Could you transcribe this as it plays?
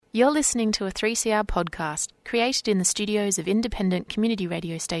You're listening to a 3CR podcast created in the studios of independent community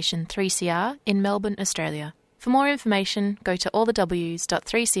radio station 3CR in Melbourne, Australia. For more information, go to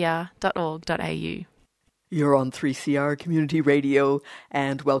allthews.3cr.org.au. You're on 3CR Community Radio,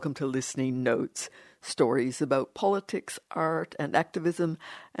 and welcome to Listening Notes. Stories about politics, art and activism,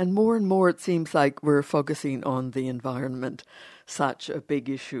 and more it seems like we're focusing on the environment. Such a big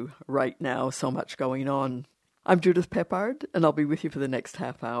issue right now, so much going on. I'm Judith Peppard, and I'll be with you for the next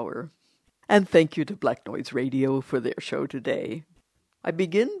half hour. And thank you to Black Noise Radio for their show today. I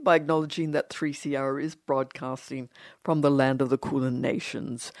begin by acknowledging that 3CR is broadcasting from the land of the Kulin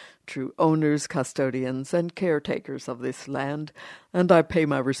Nations, true owners, custodians, and caretakers of this land, and I pay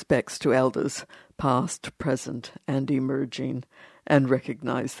my respects to elders, past, present, and emerging, and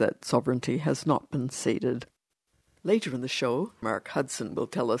recognize that sovereignty has not been ceded. Later in the show, Mark Hudson will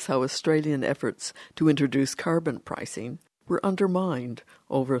tell us how Australian efforts to introduce carbon pricing were undermined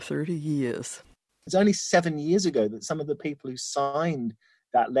over 30 years. It's only 7 years ago that some of the people who signed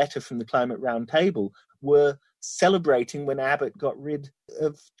that letter from the Climate Roundtable were celebrating when Abbott got rid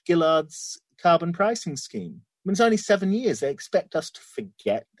of Gillard's carbon pricing scheme. I mean, it's only 7 years. They expect us to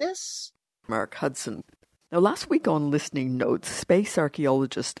forget this? Mark Hudson. Now, last week on Listening Notes, space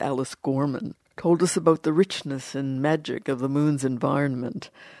archaeologist Alice Gorman told us about the richness and magic of the moon's environment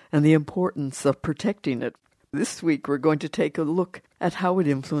and the importance of protecting it. This week we're going to take a look at how it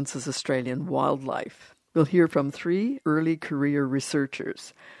influences Australian wildlife. We'll hear from 3 early career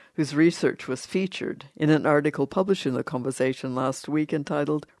researchers whose research was featured in an article published in The Conversation last week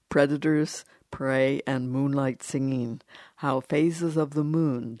entitled Predators, Prey and Moonlight Singing: How Phases of the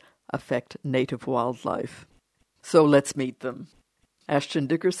Moon Affect Native Wildlife. So let's meet them. Ashton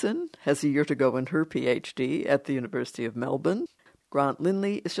Dickerson has a year to go in her PhD at the University of Melbourne. Grant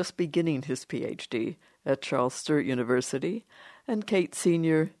Linley is just beginning his PhD at Charles Sturt University. And Kate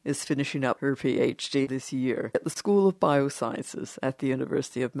Senior is finishing up her PhD this year at the School of Biosciences at the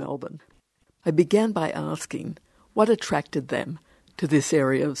University of Melbourne. I began by asking what attracted them to this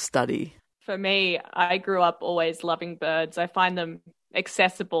area of study. For me, I grew up always loving birds. I find them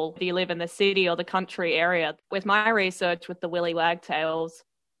accessible if you live in the city or the country area. With my research with the willy wagtails,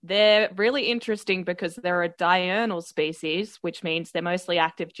 they're really interesting because they're a diurnal species, which means they're mostly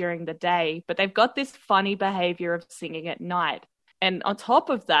active during the day, but they've got this funny behavior of singing at night. And on top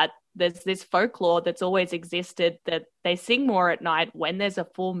of that, there's this folklore that's always existed that they sing more at night when there's a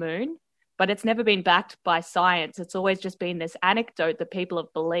full moon, but it's never been backed by science. It's always just been this anecdote that people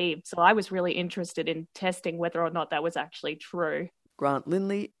have believed. So I was really interested in testing whether or not that was actually true. Grant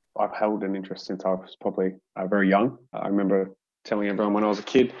Linley. I've held an interest since I was probably very young. I remember telling everyone when I was a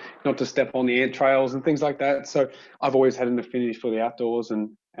kid not to step on the ant trails and things like that. So I've always had an affinity for the outdoors,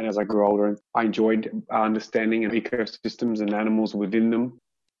 and as I grew older, I enjoyed understanding ecosystems and animals within them.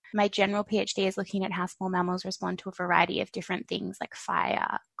 My general PhD is looking at how small mammals respond to a variety of different things like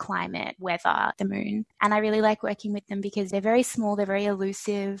fire, climate, weather, the moon. And I really like working with them because they're very small, they're very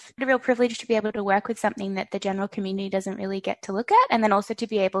elusive. It's a real privilege to be able to work with something that the general community doesn't really get to look at, and then also to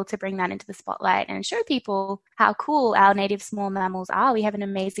be able to bring that into the spotlight and show people how cool our native small mammals are. We have an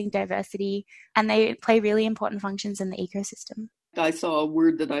amazing diversity and they play really important functions in the ecosystem. I saw a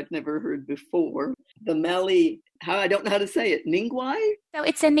word that I'd never heard before. The Mallee, I don't know how to say it, Ningwai? So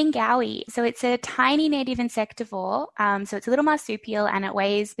it's a Ningawi. So it's a tiny native insectivore. So it's a little marsupial and it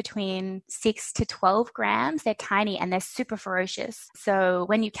weighs between 6 to 12 grams. They're tiny and they're super ferocious. So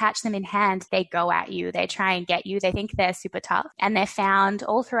when you catch them in hand, they go at you. They try and get you. They think they're super tough. And they're found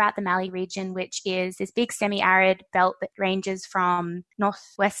all throughout the Mallee region, which is this big semi-arid belt that ranges from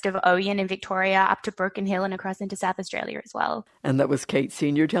northwest of Oyen in Victoria up to Broken Hill and across into South Australia as well. And that was Kate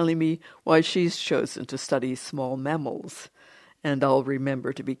Senior telling me why she's chosen to study small mammals. And I'll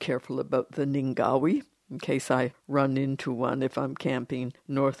remember to be careful about the Ningawi in case I run into one if I'm camping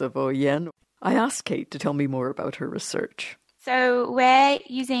north of Oyen. I asked Kate to tell me more about her research. So we're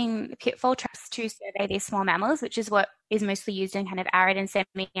using pitfall traps to survey these small mammals, which is what is mostly used in kind of arid and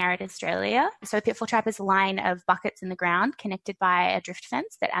semi-arid Australia. So a pitfall trap is a line of buckets in the ground connected by a drift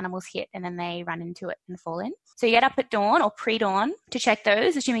fence that animals hit and then they run into it and fall in. So you get up at dawn or pre-dawn to check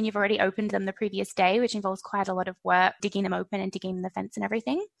those, assuming you've already opened them the previous day, which involves quite a lot of work, digging them open and digging the fence and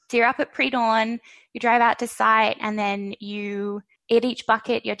everything. So you're up at pre-dawn, you drive out to site and then you at each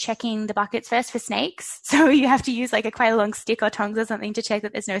bucket, you're checking the buckets first for snakes. So you have to use like quite a long stick or tongs or something to check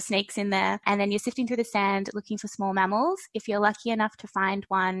that there's no snakes in there. And then you're sifting through the sand looking for small mammals. If you're lucky enough to find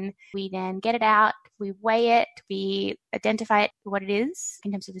one, we then get it out, we weigh it, we identify it for what it is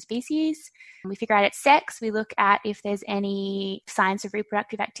in terms of the species. We figure out its sex. We look at if there's any signs of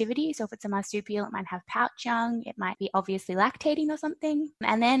reproductive activity. So if it's a marsupial, it might have pouch young. It might be obviously lactating or something.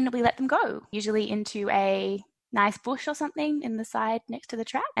 And then we let them go, usually into a nice bush or something in the side next to the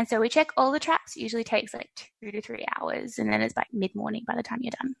trap. And so we check all the traps. It usually takes like 2 to 3 hours. And then it's like mid-morning by the time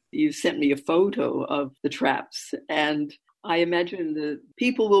you're done. You sent me a photo of the traps, and I imagine the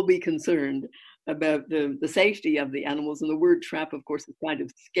people will be concerned about the safety of the animals. And the word trap, of course, is kind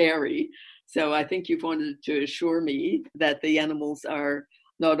of scary. So I think you've wanted to assure me that the animals are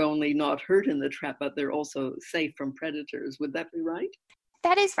not only not hurt in the trap, but they're also safe from predators. Would that be right?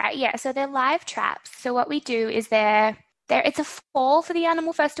 That is right, yeah. So they're live traps. So what we do is it's a fall for the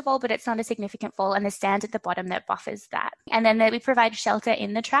animal, first of all, but it's not a significant fall, and there's sand at the bottom that buffers that. And then we provide shelter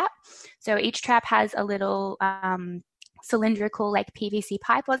in the trap. So each trap has a little cylindrical like PVC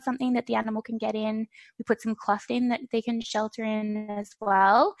pipe or something that the animal can get in. We put some cloth in that they can shelter in as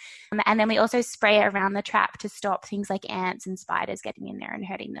well. And then we also spray it around the trap to stop things like ants and spiders getting in there and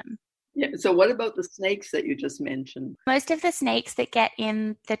hurting them. Yeah. So what about the snakes that you just mentioned? Most of the snakes that get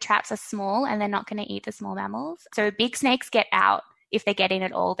in the traps are small, and they're not going to eat the small mammals. So big snakes get out. If they get in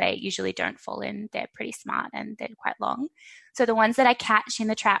at all, they usually don't fall in. They're pretty smart and they're quite long. So the ones that I catch in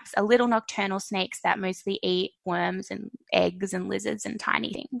the traps are little nocturnal snakes that mostly eat worms and eggs and lizards and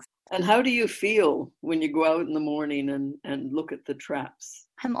tiny things. And how do you feel when you go out in the morning and look at the traps?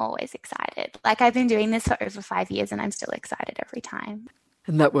 I'm always excited. Like, I've been doing this for over 5 years and I'm still excited every time.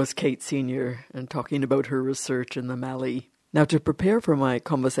 And that was Kate Senior, and talking about her research in the Mallee. Now, to prepare for my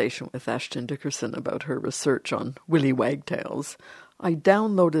conversation with Ashton Dickerson about her research on willy wagtails, I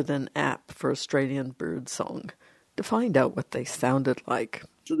downloaded an app for Australian birdsong to find out what they sounded like.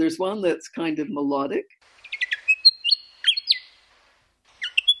 So there's one that's kind of melodic.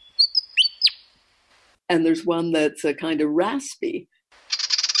 And there's one that's a kind of raspy.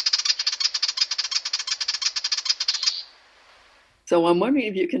 So I'm wondering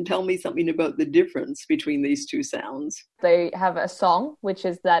if you can tell me something about the difference between these two sounds. They have a song, which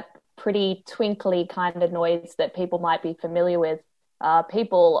is that pretty twinkly kind of noise that people might be familiar with.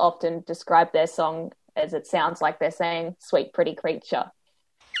 People often describe their song as it sounds like they're saying, "Sweet pretty creature."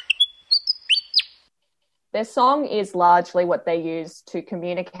 Their song is largely what they use to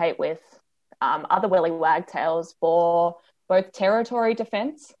communicate with other willy wagtails for both territory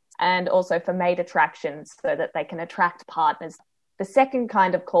defense and also for mate attractions so that they can attract partners. The second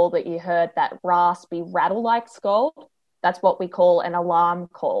kind of call that you heard, that raspy rattle-like scold, that's what we call an alarm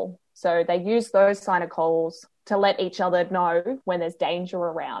call. So they use those kind of calls to let each other know when there's danger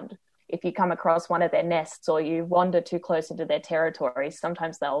around. If you come across one of their nests or you wander too close into their territory,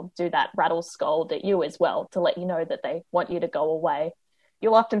 sometimes they'll do that rattle scold at you as well to let you know that they want you to go away.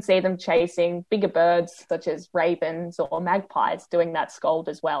 You'll often see them chasing bigger birds such as ravens or magpies doing that scold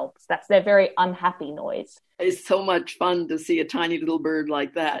as well. That's their very unhappy noise. It's so much fun to see a tiny little bird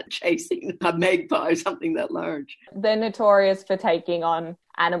like that chasing a magpie, something that large. They're notorious for taking on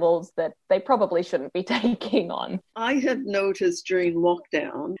animals that they probably shouldn't be taking on. I have noticed during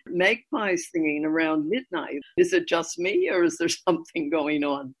lockdown, magpies singing around midnight. Is it just me or is there something going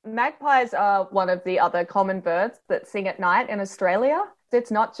on? Magpies are one of the other common birds that sing at night in Australia. It's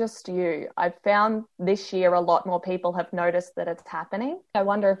not just you. I've found this year a lot more people have noticed that it's happening. I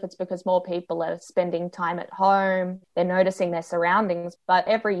wonder if it's because more people are spending time at home, they're noticing their surroundings. But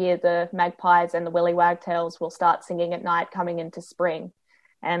every year the magpies and the willy wagtails will start singing at night coming into spring.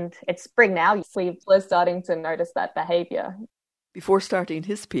 And it's spring now. We're starting to notice that behaviour. Before starting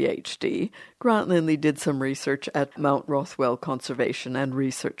his PhD, Grant Lindley did some research at Mount Rothwell Conservation and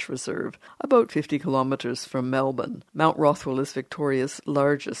Research Reserve, about 50 kilometres from Melbourne. Mount Rothwell is Victoria's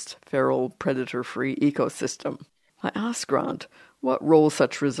largest feral predator-free ecosystem. I asked Grant what role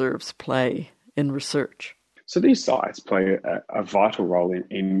such reserves play in research. So these sites play a vital role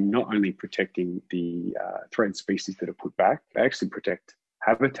in not only protecting the threatened species that are put back, they actually protect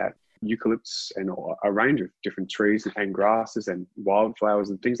habitat. Eucalypts and a range of different trees and grasses and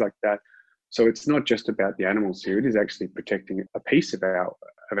wildflowers and things like that. So it's not just about the animals here, it is actually protecting a piece of our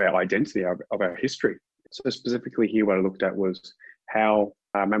identity, of our history. So specifically here what I looked at was how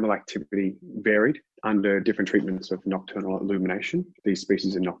mammal activity varied under different treatments of nocturnal illumination. These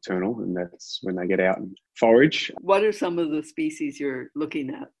species are nocturnal, and that's when they get out and forage. What are some of the species you're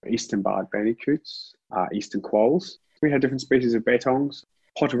looking at? Eastern barred bandicoots, eastern quolls. We had different species of bettongs,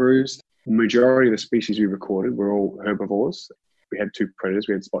 potoroos. The majority of the species we recorded were all herbivores. we had two predators.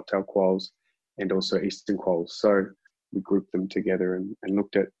 We had spot-tailed quolls and also eastern quolls. So we grouped them together and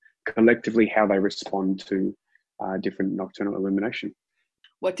looked at collectively how they respond to different nocturnal illumination.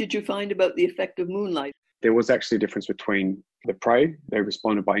 What did you find about the effect of moonlight? There was actually a difference between the prey. They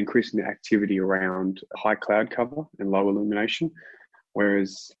responded by increasing the activity around high cloud cover and low illumination,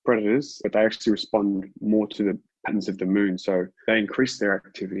 whereas predators, but they actually respond more to the patterns of the moon. So they increase their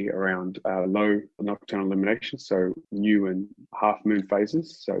activity around low nocturnal illumination, so new and half moon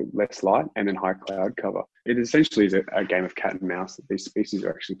phases, so less light, and then high cloud cover. It essentially is a game of cat and mouse that these species are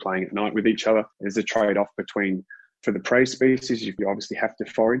actually playing at night with each other. There's a trade-off between, for the prey species, you obviously have to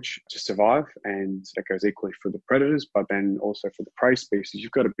forage to survive, and that goes equally for the predators, but then also for the prey species,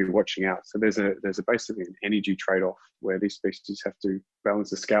 you've got to be watching out. So there's a basically an energy trade-off where these species have to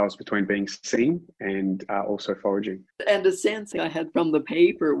balance the scales between being seen and also foraging. And a sense I had from the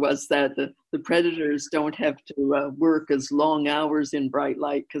paper was that the predators don't have to work as long hours in bright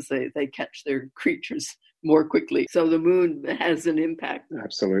light because they catch their creatures more quickly. So the moon has an impact.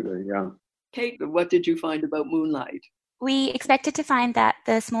 Absolutely, yeah. Kate, what did you find about moonlight? We expected to find that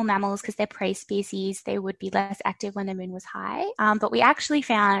the small mammals, because they're prey species, they would be less active when the moon was high. But we actually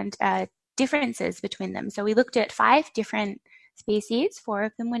found differences between them. So we looked at 5 different species. 4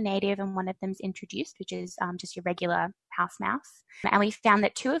 of them were native and 1 of them's introduced, which is just your regular house mouse. And we found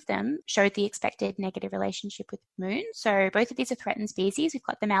that 2 of them showed the expected negative relationship with the moon. So both of these are threatened species. We've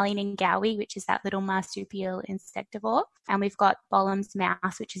got the Mallee ningawi, which is that little marsupial insectivore. And we've got Boehlm's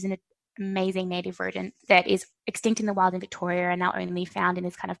mouse, which is an amazing native rodent that is extinct in the wild in Victoria and now only found in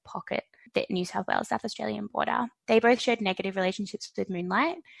this kind of pocket, the New South Wales, South Australian border. They both showed negative relationships with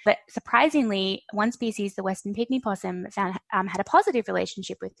moonlight, but surprisingly, one species, the Western pygmy possum, found had a positive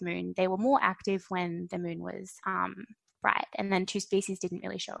relationship with the moon. They were more active when the moon was bright, and then 2 species didn't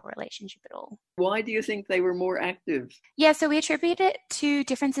really show a relationship at all. Why do you think they were more active? Yeah, so we attribute it to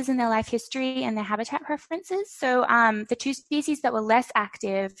differences in their life history and their habitat preferences. So the 2 species that were less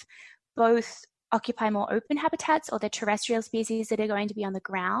active both occupy more open habitats, or they're terrestrial species that are going to be on the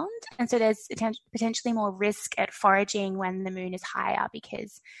ground. And so there's potentially more risk at foraging when the moon is higher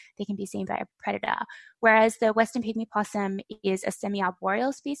because they can be seen by a predator. Whereas the Western pygmy possum is a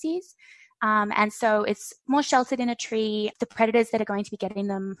semi-arboreal species. And so it's more sheltered in a tree. The predators that are going to be getting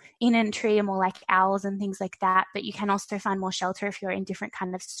them in a tree are more like owls and things like that. But you can also find more shelter if you're in different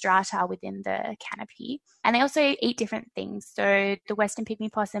kind of strata within the canopy. And they also eat different things. So the Western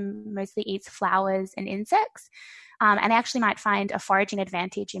pygmy possum mostly eats flowers and insects. And they actually might find a foraging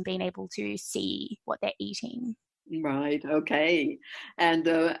advantage in being able to see what they're eating. Right, okay. And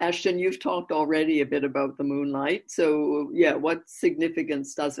Ashton, you've talked already a bit about the moonlight. So, yeah, what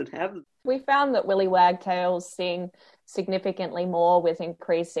significance does it have? We found that willy wagtails sing significantly more with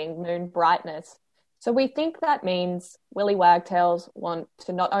increasing moon brightness. So we think that means willy wagtails want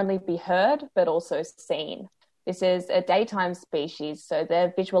to not only be heard, but also seen. This is a daytime species, so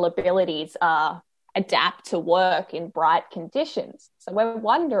their visual abilities adapt to work in bright conditions. So we're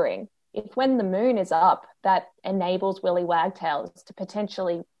wondering if when the moon is up, that enables willy wagtails to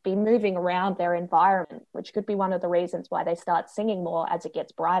potentially be moving around their environment, which could be one of the reasons why they start singing more as it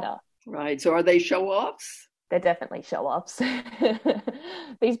gets brighter. Right. So are they show-offs? They're definitely show-offs.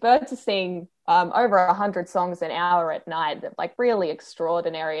 These birds are singing over 100 songs an hour at night, like really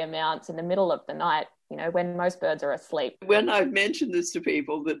extraordinary amounts in the middle of the night, you know, when most birds are asleep. When I've mentioned this to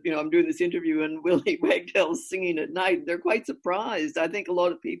people that, you know, I'm doing this interview and willy wagtails singing at night, they're quite surprised. I think a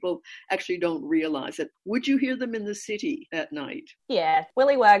lot of people actually don't realize it. Would you hear them in the city at night? Yeah,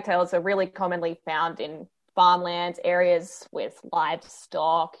 willy wagtails are really commonly found in farmlands, areas with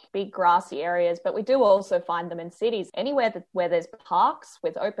livestock, big grassy areas, but we do also find them in cities, anywhere where there's parks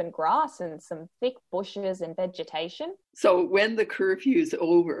with open grass and some thick bushes and vegetation. So when the curfew's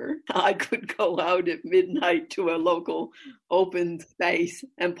over, I could go out at midnight to a local open space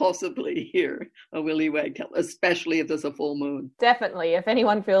and possibly hear a willy wagtail, especially if there's a full moon. Definitely. If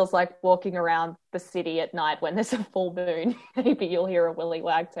anyone feels like walking around the city at night when there's a full moon, maybe you'll hear a willy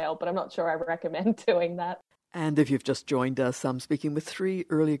wagtail, but I'm not sure I recommend doing that. And if you've just joined us, I'm speaking with 3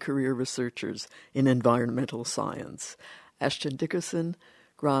 early career researchers in environmental science, Ashton Dickerson,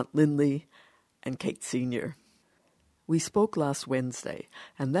 Grant Lindley, and Kate Senior. We spoke last Wednesday,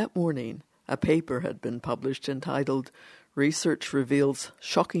 and that morning a paper had been published entitled Research Reveals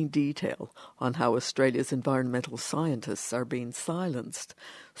Shocking Detail on How Australia's Environmental Scientists Are Being Silenced.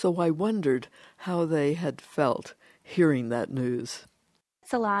 So I wondered how they had felt hearing that news.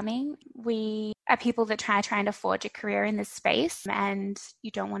 It's alarming. We are people that trying to forge a career in this space, and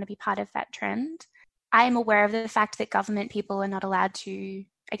you don't want to be part of that trend. I am aware of the fact that government people are not allowed to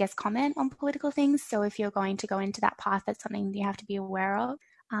comment on political things. So if you're going to go into that path, that's something you have to be aware of.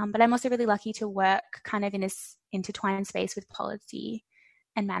 But I'm also really lucky to work kind of in this intertwined space with policy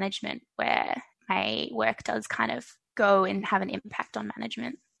and management, where my work does kind of go and have an impact on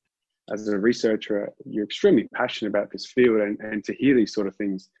management. As a researcher, you're extremely passionate about this field, and to hear these sort of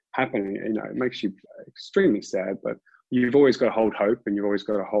things happening, it makes you extremely sad, but you've always got to hold hope, and you've always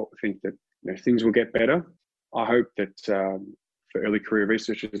got to think that things will get better. I hope that for early career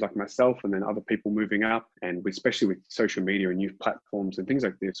researchers like myself, and then other people moving up, and especially with social media and new platforms and things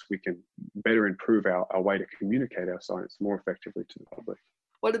like this, we can better improve our way to communicate our science more effectively to the public.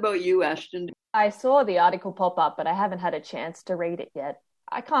 What about you, Ashton? I saw the article pop up, but I haven't had a chance to read it yet.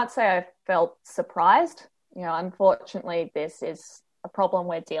 I can't say I felt surprised. Unfortunately, this is a problem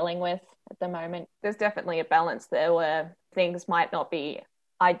we're dealing with at the moment. There's definitely a balance there where things might not be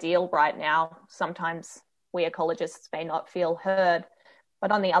ideal right now. Sometimes we ecologists may not feel heard.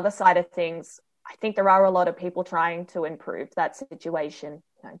 But on the other side of things, I think there are a lot of people trying to improve that situation.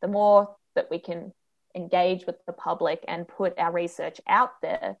 The more that we can engage with the public and put our research out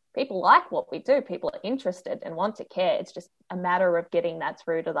there, people like what we do, people are interested and want to care. It's just a matter of getting that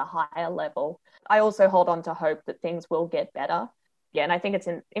through to the higher level. I also hold on to hope that things will get better. And I think it's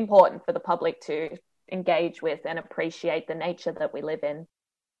important for the public to engage with and appreciate the nature that we live in.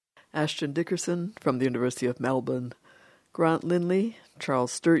 Ashton Dickerson from the University of Melbourne, Grant Linley,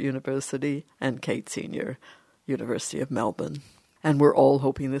 Charles Sturt University, and Kate Senior, University of Melbourne. And we're all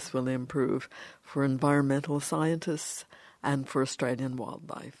hoping this will improve for environmental scientists and for Australian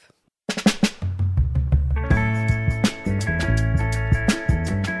wildlife.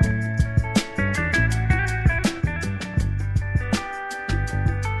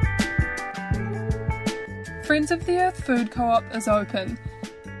 Friends of the Earth Food Co-op is open.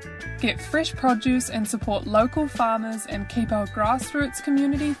 Get fresh produce and support local farmers and keep our grassroots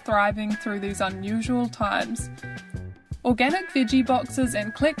community thriving through these unusual times. Organic veggie boxes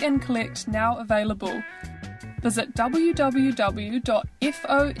and click and collect now available. Visit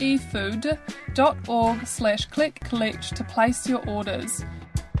www.foefood.org/click-collect to place your orders.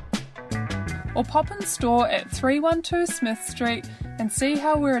 Or pop in store at 312 Smith Street and see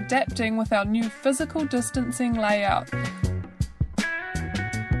how we're adapting with our new physical distancing layout.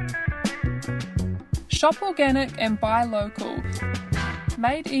 Shop organic and buy local.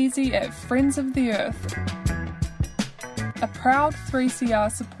 Made easy at Friends of the Earth. A proud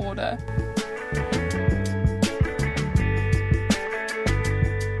 3CR supporter.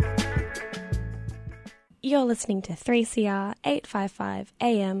 You're listening to 3CR 855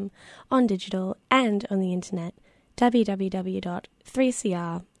 AM on digital and on the internet,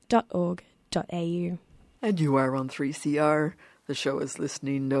 www.3cr.org.au. And you are on 3CR. The show is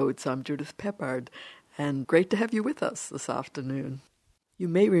Listening Notes. I'm Judith Peppard, and great to have you with us this afternoon. You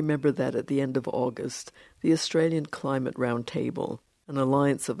may remember that at the end of August, the Australian Climate Roundtable, an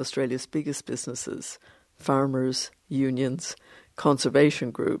alliance of Australia's biggest businesses, farmers, unions, conservation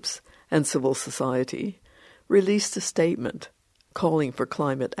groups, and civil society, released a statement calling for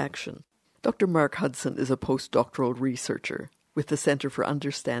climate action. Dr. Mark Hudson is a postdoctoral researcher with the Centre for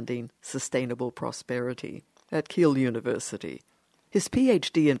Understanding Sustainable Prosperity at Keele University. His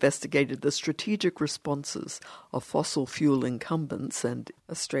PhD investigated the strategic responses of fossil fuel incumbents and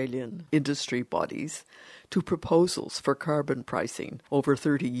Australian industry bodies to proposals for carbon pricing over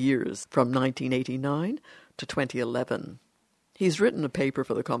 30 years from 1989 to 2011. He's written a paper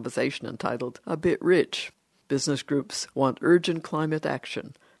for The Conversation entitled A Bit Rich. Business groups want urgent climate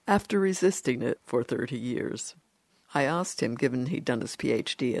action after resisting it for 30 years. I asked him, given he'd done his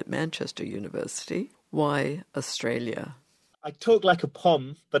PhD at Manchester University, why Australia? I talk like a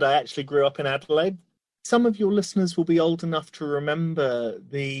POM, but I actually grew up in Adelaide. Some of your listeners will be old enough to remember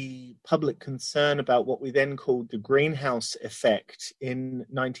the public concern about what we then called the greenhouse effect in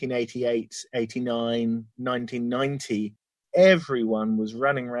 1988, 89, 1990. Everyone was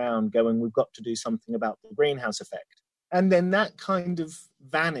running around going, we've got to do something about the greenhouse effect. And then that kind of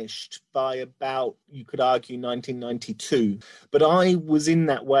vanished by about, you could argue, 1992. But I was in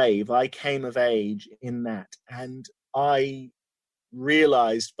that wave. I came of age in that. And I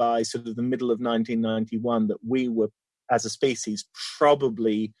realized by sort of the middle of 1991 that we were, as a species,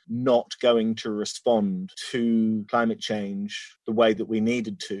 probably not going to respond to climate change the way that we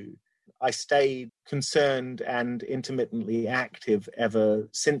needed to. I stayed concerned and intermittently active ever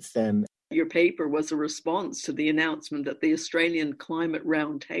since then. Your paper was a response to the announcement that the Australian Climate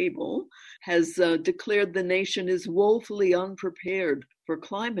Roundtable has declared the nation is woefully unprepared for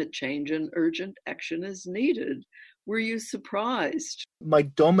climate change and urgent action is needed. Were you surprised? My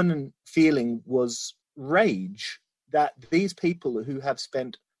dominant feeling was rage, that these people who have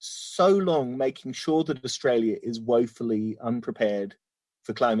spent so long making sure that Australia is woefully unprepared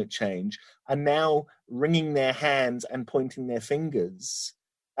for climate change are now wringing their hands and pointing their fingers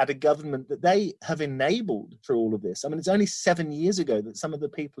at a government that they have enabled through all of this. I mean, it's only 7 years ago that some of the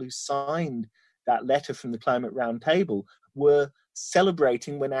people who signed that letter from the Climate Roundtable were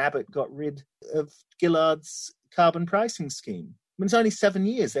celebrating when Abbott got rid of Gillard's carbon pricing scheme. I mean, it's only 7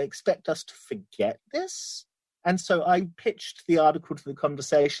 years. They expect us to forget this? And so I pitched the article to the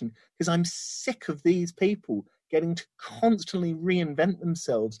conversation because I'm sick of these people getting to constantly reinvent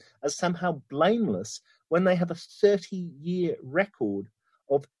themselves as somehow blameless when they have a 30-year record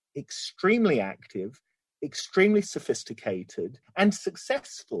of extremely active, extremely sophisticated, and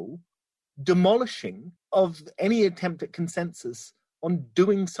successful demolishing of any attempt at consensus on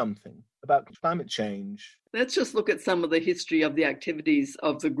doing something about climate change. Let's just look at some of the history of the activities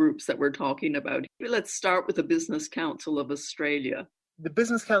of the groups that we're talking about. Let's start with the Business Council of Australia. The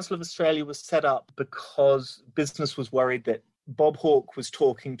Business Council of Australia was set up because business was worried that Bob Hawke was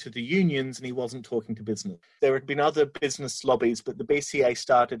talking to the unions and he wasn't talking to business. There had been other business lobbies, but the BCA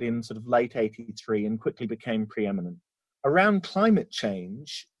started in sort of late 83 and quickly became preeminent. Around climate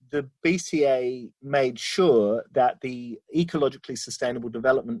change, the BCA made sure that the ecologically sustainable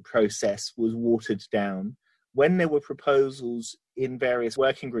development process was watered down. When there were proposals in various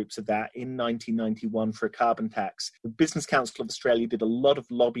working groups of that in 1991 for a carbon tax, the Business Council of Australia did a lot of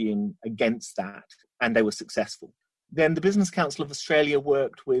lobbying against that, and they were successful. Then the Business Council of Australia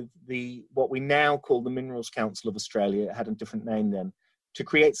worked with what we now call the Minerals Council of Australia, it had a different name then, to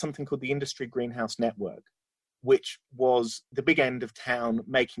create something called the Industry Greenhouse Network, which was the big end of town,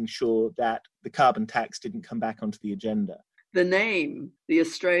 making sure that the carbon tax didn't come back onto the agenda. The name, the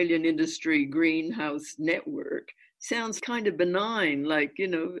Australian Industry Greenhouse Network, sounds kind of benign, like,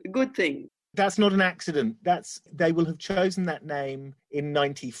 a good thing. That's not an accident. They will have chosen that name in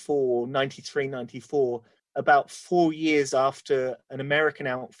 93, 94, about 4 years after an American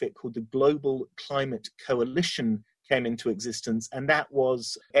outfit called the Global Climate Coalition came into existence, and that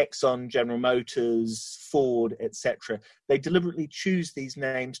was Exxon, General Motors, Ford, etc. They deliberately choose these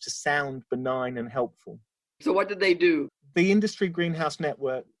names to sound benign and helpful. So what did they do? The Industry Greenhouse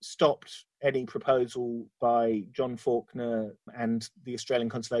Network stopped any proposal by John Faulkner and the Australian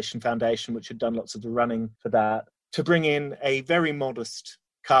Conservation Foundation, which had done lots of the running for that, to bring in a very modest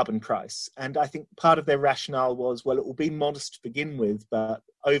carbon price. And I think part of their rationale was, well, it will be modest to begin with, but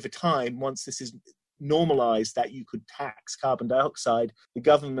over time, once this is normalized that you could tax carbon dioxide, the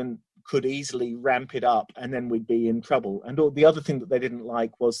government could easily ramp it up and then we'd be in trouble. And the other thing that they didn't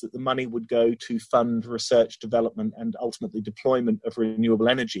like was that the money would go to fund research, development, and ultimately deployment of renewable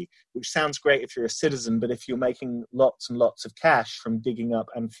energy, which sounds great if you're a citizen, but if you're making lots and lots of cash from digging up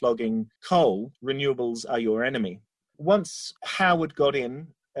and flogging coal, renewables are your enemy. Once Howard got in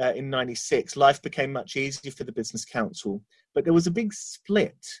 96, life became much easier for the Business Council, but there was a big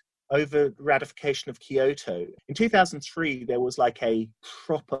split over ratification of Kyoto. In 2003, there was like a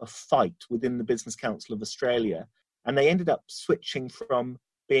proper fight within the Business Council of Australia, and they ended up switching from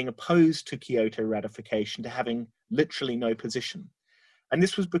being opposed to Kyoto ratification to having literally no position. And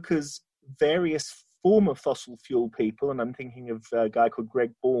this was because various former fossil fuel people, and I'm thinking of a guy called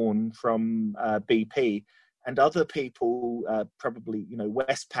Greg Bourne from BP, and other people, probably,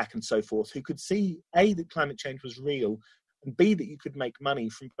 Westpac and so forth, who could see, A, that climate change was real, and B, that you could make money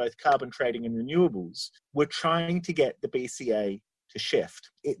from both carbon trading and renewables, were trying to get the BCA to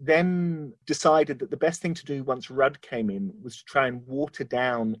shift. It then decided that the best thing to do once Rudd came in was to try and water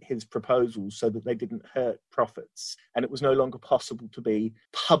down his proposals so that they didn't hurt profits, and it was no longer possible to be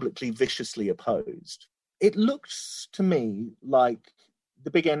publicly viciously opposed. It looks to me like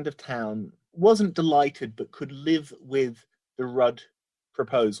the big end of town wasn't delighted but could live with the Rudd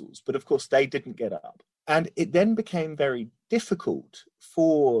proposals, but of course they didn't get up. And it then became very difficult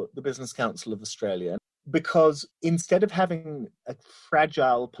for the Business Council of Australia because instead of having a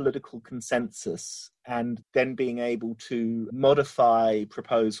fragile political consensus and then being able to modify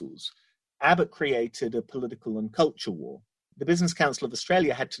proposals, Abbott created a political and culture war. The Business Council of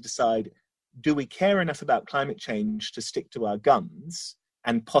Australia had to decide, do we care enough about climate change to stick to our guns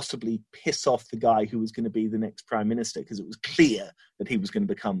and possibly piss off the guy who was going to be the next Prime Minister, because it was clear that he was going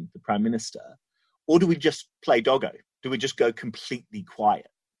to become the Prime Minister? Or do we just play doggo? Do we just go completely quiet?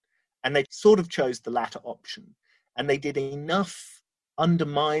 And they sort of chose the latter option. And they did enough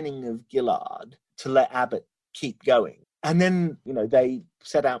undermining of Gillard to let Abbott keep going. And then, they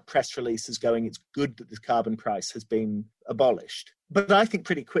set out press releases going, it's good that this carbon price has been abolished. But I think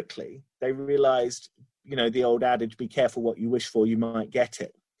pretty quickly they realized, the old adage, be careful what you wish for, you might get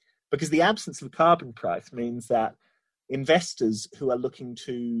it. Because the absence of a carbon price means that investors who are looking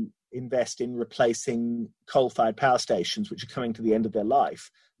to invest in replacing coal-fired power stations, which are coming to the end of their life,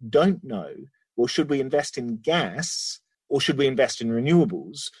 don't know, well, should we invest in gas or should we invest in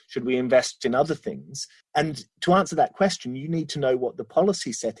renewables? Should we invest in other things? And to answer that question, you need to know what the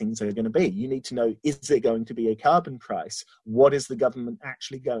policy settings are going to be. You need to know, is there going to be a carbon price? What is the government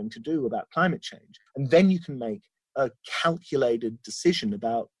actually going to do about climate change? And then you can make a calculated decision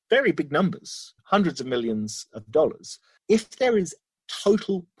about very big numbers, hundreds of millions of dollars. If there is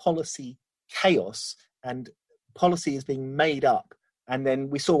total policy chaos and policy is being made up, and then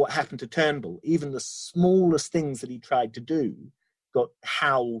we saw what happened to Turnbull, even the smallest things that he tried to do got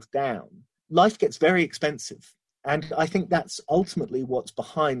howled down, life gets very expensive. And I think that's ultimately what's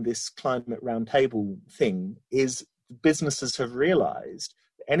behind this climate roundtable thing, is businesses have realized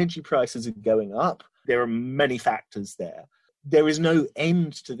energy prices are going up. There are many factors there. There is no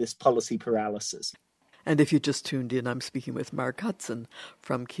end to this policy paralysis. And if you just tuned in, I'm speaking with Mark Hudson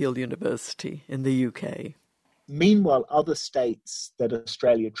from Keele University in the UK. Meanwhile, other states that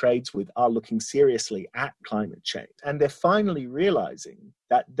Australia trades with are looking seriously at climate change. And they're finally realizing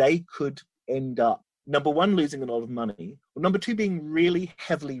that they could end up, number one, losing a lot of money, or number two, being really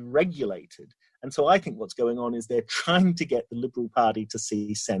heavily regulated. And so I think what's going on is they're trying to get the Liberal Party to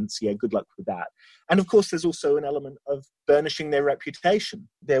see sense. Yeah, good luck with that. And of course, there's also an element of burnishing their reputation.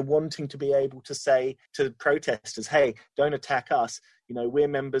 They're wanting to be able to say to protesters, hey, don't attack us. You know, we're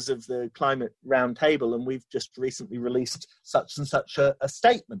members of the Climate Roundtable and we've just recently released such and such a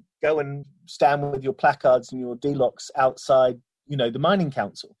statement. Go and stand with your placards and your DLOCs outside, you know, the Mining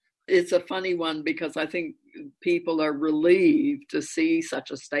Council. It's a funny one because I think people are relieved to see such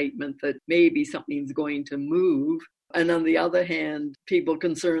a statement that maybe something's going to move. And on the other hand, people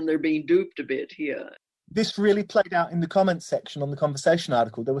concerned they're being duped a bit here. This really played out in the comments section on the Conversation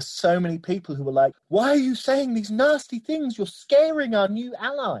article. There were so many people who were like, why are you saying these nasty things? You're scaring our new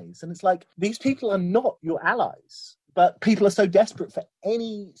allies. And it's like, these people are not your allies. But people are so desperate for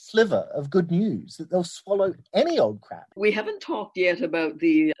any sliver of good news that they'll swallow any old crap. We haven't talked yet about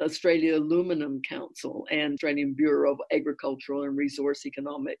the Australia Aluminium Council and Australian Bureau of Agricultural and Resource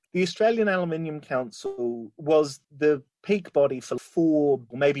Economics. The Australian Aluminium Council was the peak body for 4,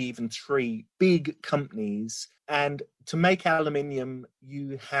 maybe even 3 big companies. And to make aluminium,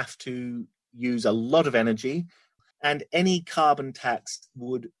 you have to use a lot of energy, and any carbon tax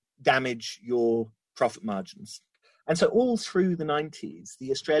would damage your profit margins. And so all through the 90s,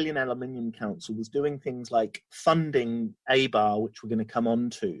 the Australian Aluminium Council was doing things like funding ABAR, which we're going to come on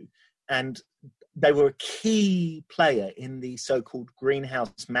to. And they were a key player in the so-called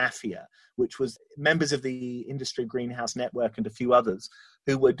greenhouse mafia, which was members of the Industry Greenhouse Network and a few others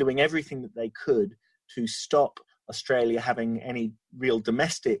who were doing everything that they could to stop Australia having any real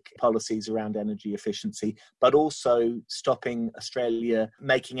domestic policies around energy efficiency, but also stopping Australia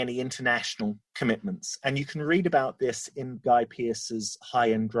making any international commitments. And you can read about this in Guy Pearce's High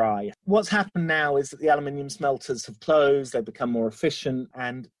and Dry. What's happened now is that the aluminium smelters have closed, they've become more efficient,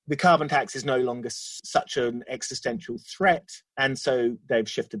 and the carbon tax is no longer such an existential threat, and so they've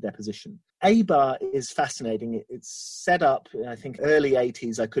shifted their position. ABAR is fascinating. It's set up, I think, early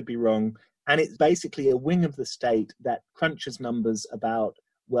 80s, I could be wrong, and it's basically a wing of the state that crunches numbers about,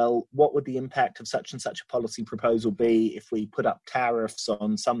 well, what would the impact of such and such a policy proposal be if we put up tariffs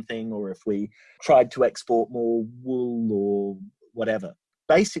on something, or if we tried to export more wool or whatever.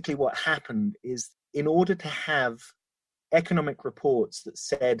 Basically what happened is, in order to have economic reports that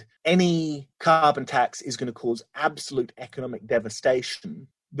said any carbon tax is going to cause absolute economic devastation,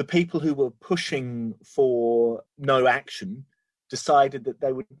 the people who were pushing for no action decided that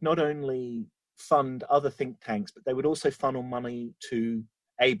they would not only fund other think tanks, but they would also funnel money to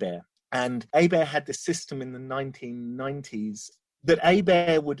ABARE. And ABARE had this system in the 1990s that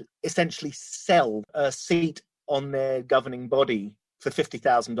ABARE would essentially sell a seat on their governing body for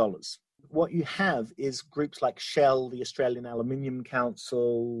 $50,000. What you have is groups like Shell, the Australian Aluminium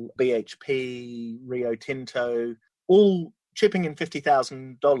Council, BHP, Rio Tinto, all chipping in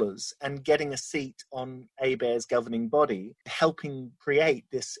 $50,000 and getting a seat on ABARE's governing body, helping create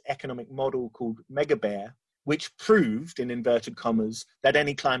this economic model called MegaBARE, which proved, in inverted commas, that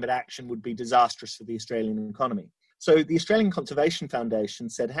any climate action would be disastrous for the Australian economy. So the Australian Conservation Foundation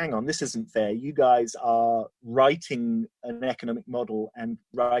said, hang on, this isn't fair. You guys are writing an economic model and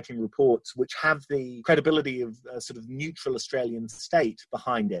writing reports which have the credibility of a sort of neutral Australian state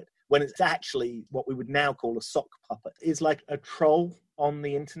behind it, when it's actually what we would now call a sock puppet. It's like a troll on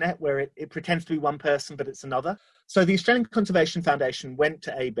the internet where it pretends to be one person, but it's another. So the Australian Conservation Foundation went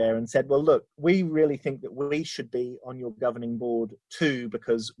to ABARE and said, well, look, we really think that we should be on your governing board too,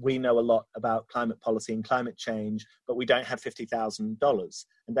 because we know a lot about climate policy and climate change, but we don't have $50,000.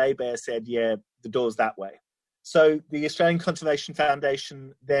 And ABARE said, yeah, the door's that way. So the Australian Conservation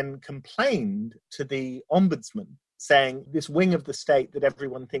Foundation then complained to the Ombudsman, saying this wing of the state that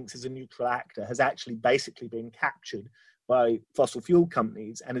everyone thinks is a neutral actor has actually basically been captured by fossil fuel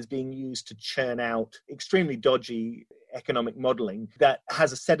companies and is being used to churn out extremely dodgy economic modelling that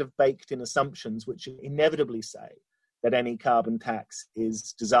has a set of baked-in assumptions which inevitably say that any carbon tax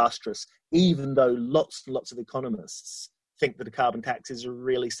is disastrous, even though lots and lots of economists think that a carbon tax is a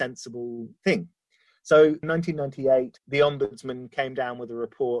really sensible thing. So in 1998, the Ombudsman came down with a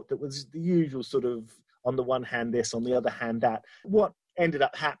report that was the usual sort of, on the one hand this, on the other hand that. What ended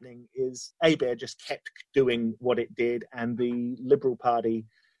up happening is ABARE just kept doing what it did, and the Liberal Party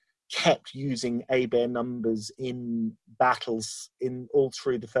kept using ABARE numbers in battles in all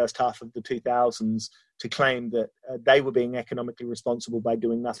through the first half of the 2000s to claim that they were being economically responsible by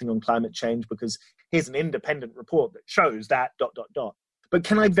doing nothing on climate change, because here's an independent report that shows that ... But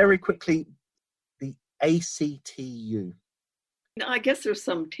can I very quickly, the ACTU. I guess there's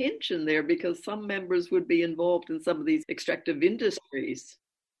some tension there because some members would be involved in some of these extractive industries.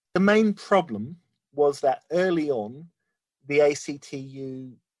 The main problem was that early on, the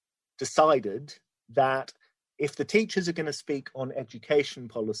ACTU decided that if the teachers are going to speak on education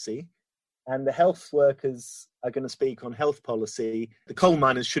policy and the health workers are going to speak on health policy, the coal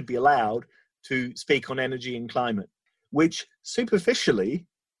miners should be allowed to speak on energy and climate, which superficially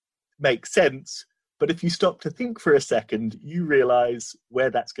makes sense. But if you stop to think for a second, you realise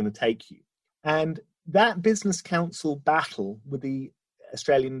where that's going to take you. And that Business Council battle with the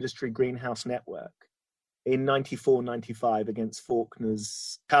Australian Industry Greenhouse Network in 94-95 against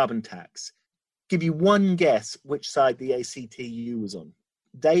Faulkner's carbon tax, give you one guess which side the ACTU was on.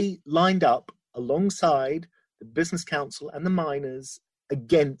 They lined up alongside the Business Council and the miners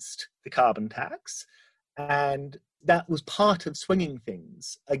against the carbon tax, and that was part of swinging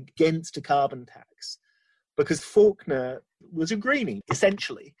things against a carbon tax, because Faulkner was a greenie,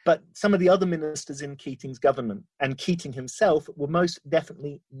 essentially. But some of the other ministers in Keating's government, and Keating himself, were most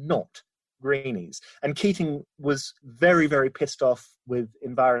definitely not greenies. And Keating was very, very pissed off with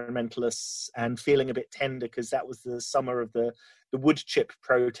environmentalists and feeling a bit tender because that was the summer of the wood chip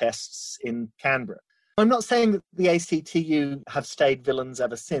protests in Canberra. I'm not saying that the ACTU have stayed villains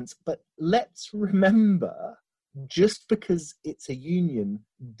ever since, but let's remember, just because it's a union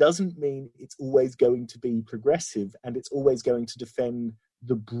doesn't mean it's always going to be progressive and it's always going to defend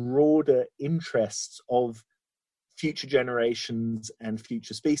the broader interests of future generations and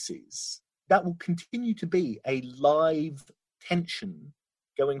future species. That will continue to be a live tension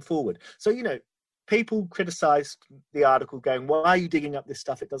going forward. So, people criticised the article going, why are you digging up this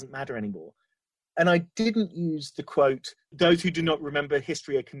stuff? It doesn't matter anymore. And I didn't use the quote, those who do not remember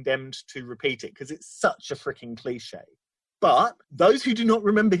history are condemned to repeat it, because it's such a freaking cliche. But those who do not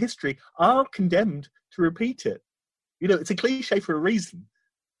remember history are condemned to repeat it. It's a cliche for a reason,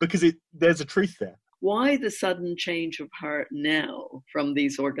 because there's a truth there. Why the sudden change of heart now from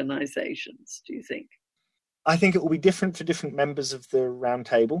these organisations, do you think? I think it will be different for different members of the round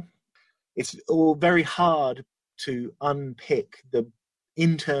table. It's all very hard to unpick the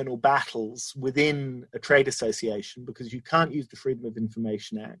internal battles within a trade association because you can't use the Freedom of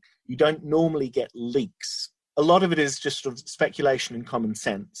Information Act. You don't normally get leaks. A lot of it is just sort of speculation and common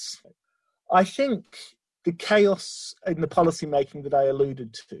sense. I think the chaos in the policy making that I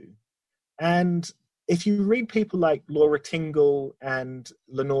alluded to, and if you read people like Laura Tingle and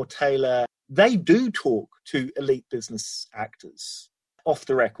Lenore Taylor, they do talk to elite business actors off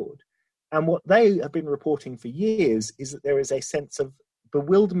the record. And what they have been reporting for years is that there is a sense of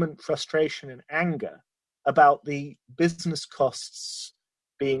bewilderment, frustration, and anger about the business costs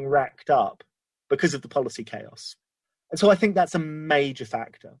being racked up because of the policy chaos. And so I think that's a major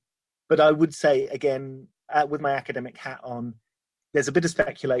factor. But I would say, again, with my academic hat on, there's a bit of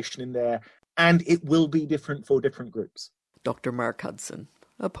speculation in there, and it will be different for different groups. Dr. Mark Hudson,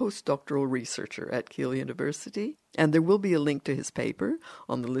 a postdoctoral researcher at Keele University, and there will be a link to his paper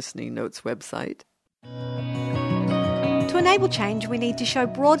on the Listening Notes website. To enable change, we need to show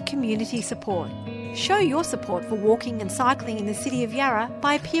broad community support. Show your support for walking and cycling in the City of Yarra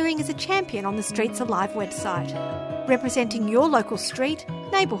by appearing as a champion on the Streets Alive website, representing your local street,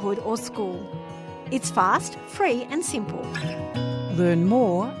 neighbourhood or school. It's fast, free and simple. Learn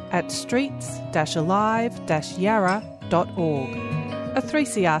more at streets-alive-yarra.org. A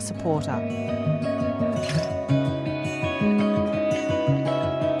 3CR supporter.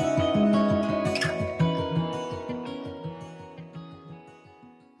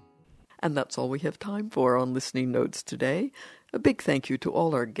 And that's all we have time for on Listening Notes today. A big thank you to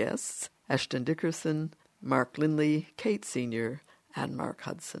all our guests, Ashton Dickerson, Mark Lindley, Kate Sr., and Mark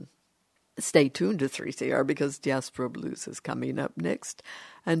Hudson. Stay tuned to 3CR because Diaspora Blues is coming up next.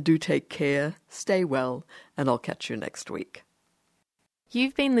 And do take care, stay well, and I'll catch you next week.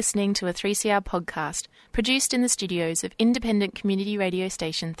 You've been listening to a 3CR podcast produced in the studios of independent community radio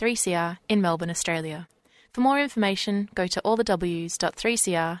station 3CR in Melbourne, Australia. For more information, go to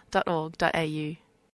allthews.3cr.org.au.